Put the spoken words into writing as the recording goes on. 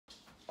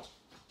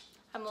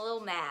I'm a little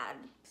mad.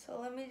 So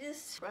let me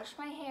just brush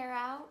my hair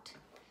out,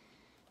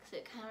 because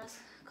it kind of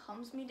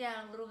calms me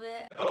down a little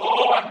bit.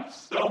 Oh, I'm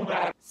so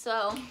mad.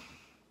 So,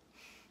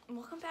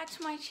 welcome back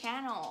to my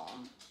channel,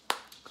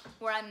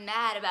 where I'm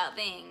mad about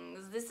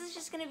things. This is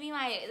just gonna be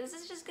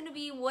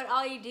what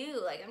I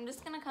do. Like, I'm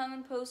just gonna come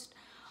and post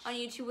on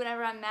YouTube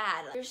whenever I'm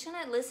mad. You're just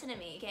gonna listen to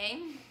me,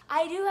 okay?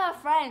 I do have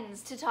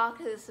friends to talk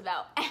to this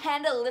about,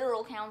 and a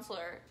literal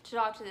counselor to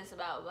talk to this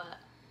about, but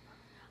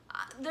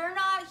they're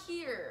not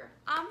here.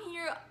 I'm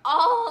here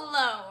all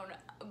alone,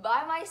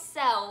 by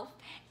myself,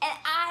 and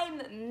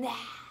I'm mad.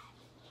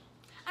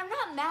 I'm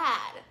not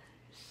mad.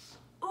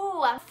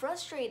 Ooh, I'm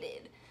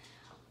frustrated.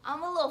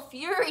 I'm a little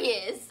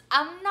furious.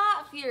 I'm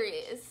not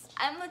furious.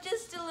 I'm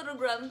just a little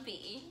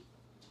grumpy.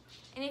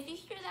 And if you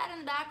hear that in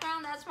the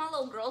background, that's my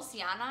little girl,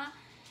 Sienna.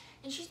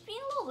 And she's being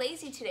a little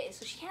lazy today,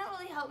 so she can't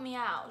really help me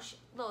out.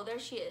 Oh, there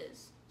she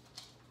is.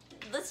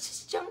 Let's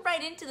just jump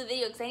right into the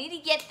video, because I need to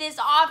get this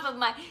off of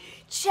my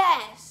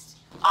chest.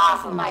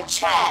 Off of my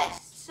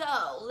chest. So,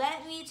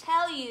 let me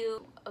tell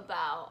you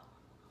about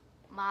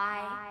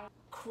my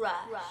crush.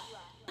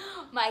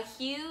 My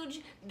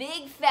huge,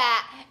 big,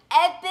 fat,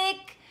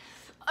 epic,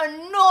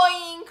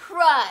 annoying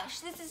crush.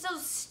 This is so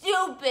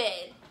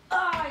stupid.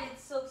 Oh,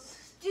 it's so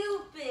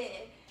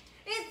stupid.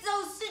 It's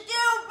so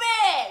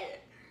stupid.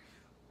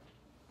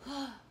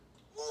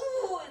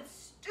 Ooh,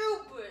 it's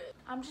stupid.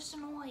 I'm just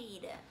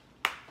annoyed.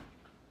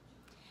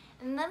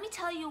 And let me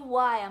tell you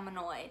why I'm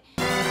annoyed.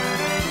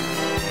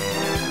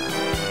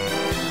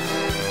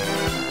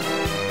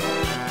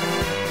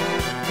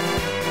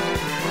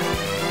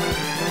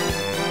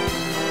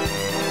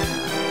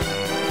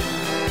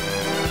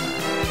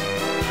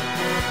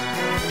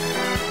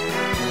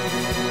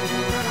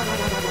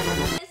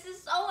 This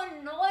is so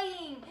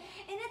annoying,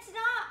 and it's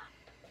not.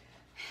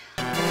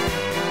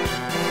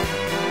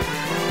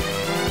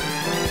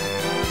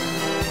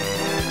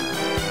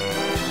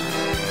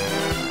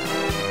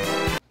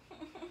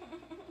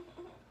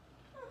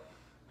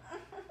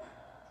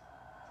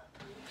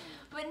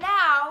 But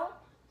now,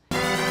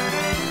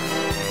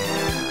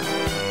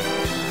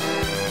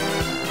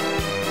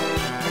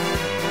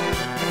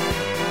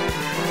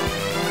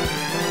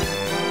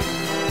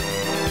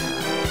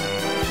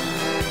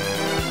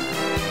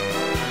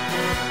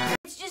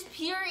 it's just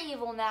pure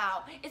evil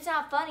now. It's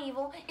not fun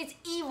evil, it's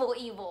evil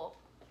evil.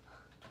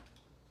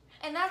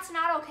 And that's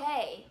not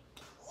okay.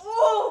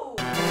 Ooh!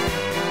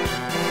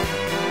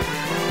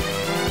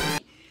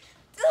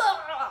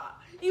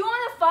 You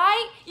wanna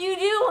fight? You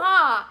do,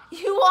 huh?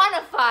 You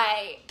wanna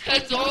fight.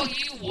 That's all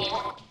you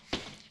want.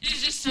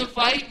 Is just to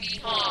fight me,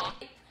 huh?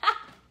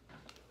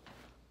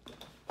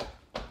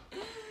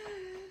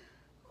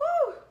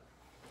 Woo!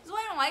 That's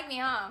why you don't like me,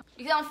 huh?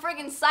 Because I'm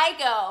freaking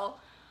psycho.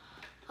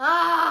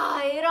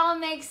 Ah, it all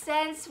makes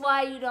sense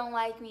why you don't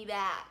like me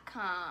back,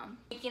 huh?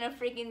 Making a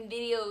freaking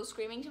video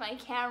screaming to my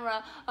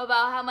camera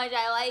about how much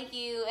I like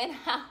you and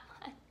how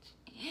much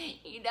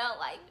you don't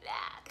like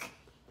back.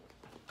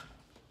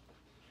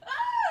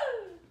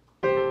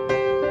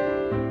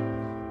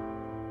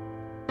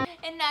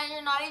 And now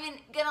you're not even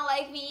gonna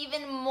like me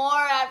even more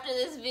after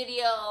this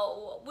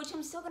video, which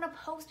I'm still gonna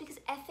post because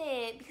F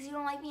it, because you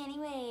don't like me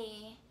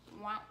anyway.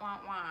 Wah, wah,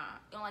 wah.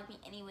 You don't like me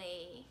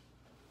anyway.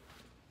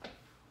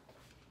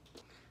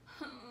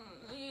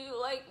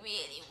 You like me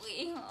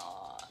anyway,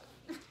 huh?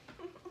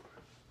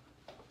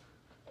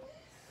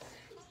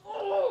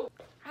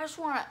 I just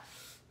wanna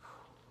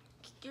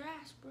kick your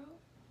ass, bro.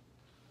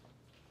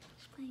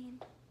 Just playing.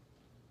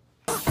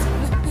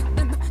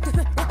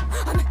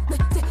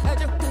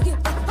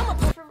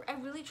 I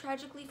really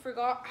tragically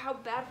forgot how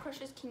bad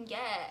crushes can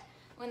get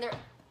when they're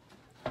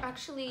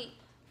actually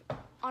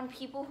on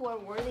people who are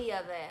worthy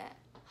of it.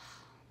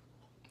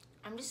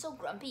 I'm just so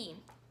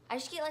grumpy. I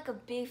just get like a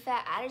big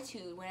fat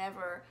attitude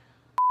whenever,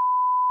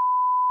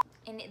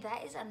 and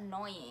that is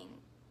annoying,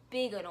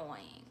 big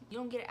annoying. You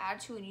don't get an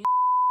attitude when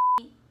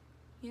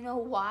you know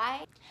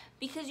why?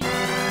 Because you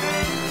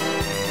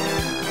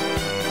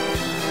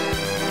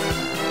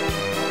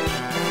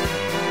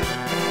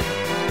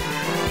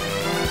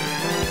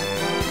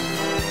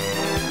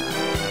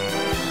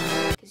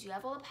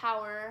have all the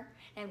power,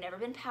 and I've never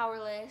been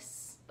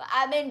powerless. But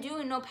I've been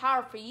doing no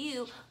power for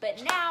you,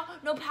 but now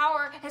no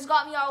power has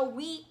got me all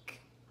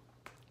weak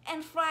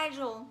and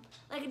fragile,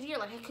 like a deer,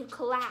 like I could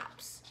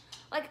collapse.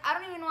 Like, I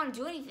don't even want to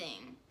do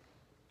anything.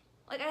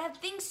 Like, I have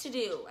things to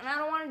do, and I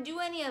don't want to do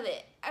any of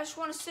it. I just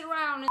want to sit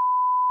around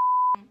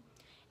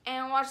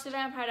and watch the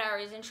Vampire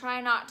Diaries and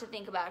try not to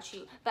think about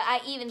you. But I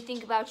even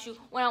think about you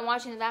when I'm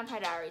watching the Vampire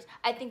Diaries.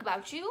 I think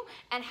about you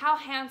and how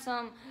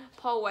handsome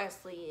Paul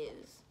Wesley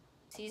is.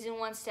 Season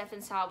 1,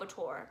 Stefan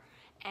Salvatore,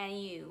 and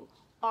you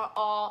are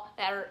all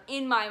that are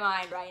in my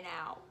mind right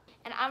now.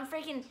 And I'm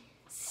freaking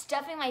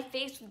stuffing my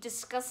face with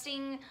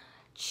disgusting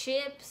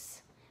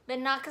chips, but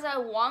not because I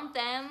want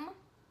them,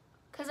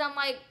 because I'm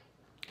like,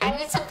 I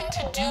need something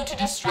to do to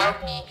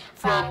distract me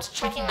from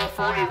checking my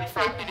phone every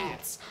 5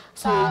 minutes.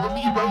 So let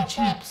me buy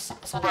chips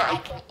so that I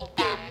can eat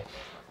them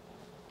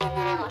and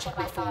then I will check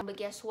my phone. But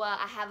guess what?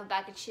 I have a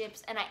bag of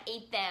chips and I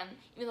ate them,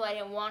 even though I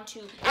didn't want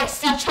to. I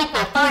still check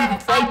my phone every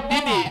 5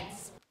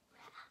 minutes.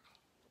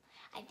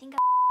 I think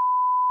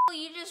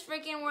you just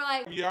freaking were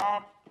like, yeah,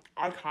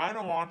 I kind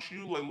of want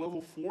you, like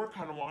level 4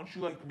 kind of wants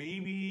you, like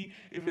maybe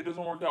if it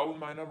doesn't work out with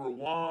my number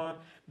 1,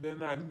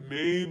 then I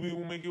maybe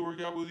will make it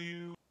work out with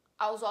you.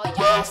 I was all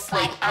Yes,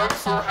 like, I'm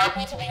so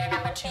happy to be your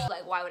number 2.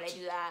 like, why would I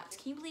do that?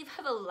 Can you believe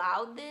I've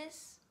allowed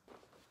this?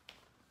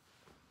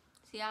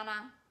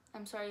 Sienna,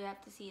 I'm sorry you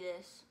have to see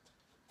this.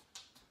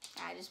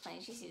 I just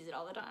playing, she sees it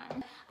all the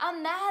time.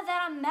 I'm mad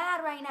that I'm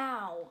mad right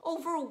now.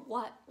 Over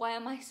what? Why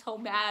am I so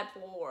mad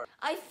for?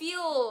 I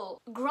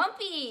feel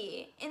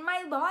grumpy in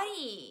my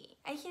body.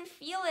 I can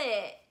feel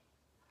it.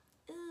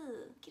 Ugh,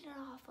 get it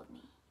off of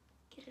me.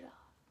 Get it off.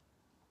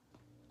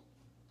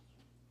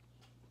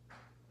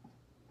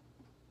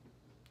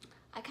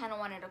 I kind of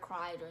wanted to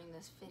cry during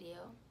this video.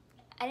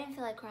 I didn't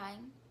feel like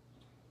crying.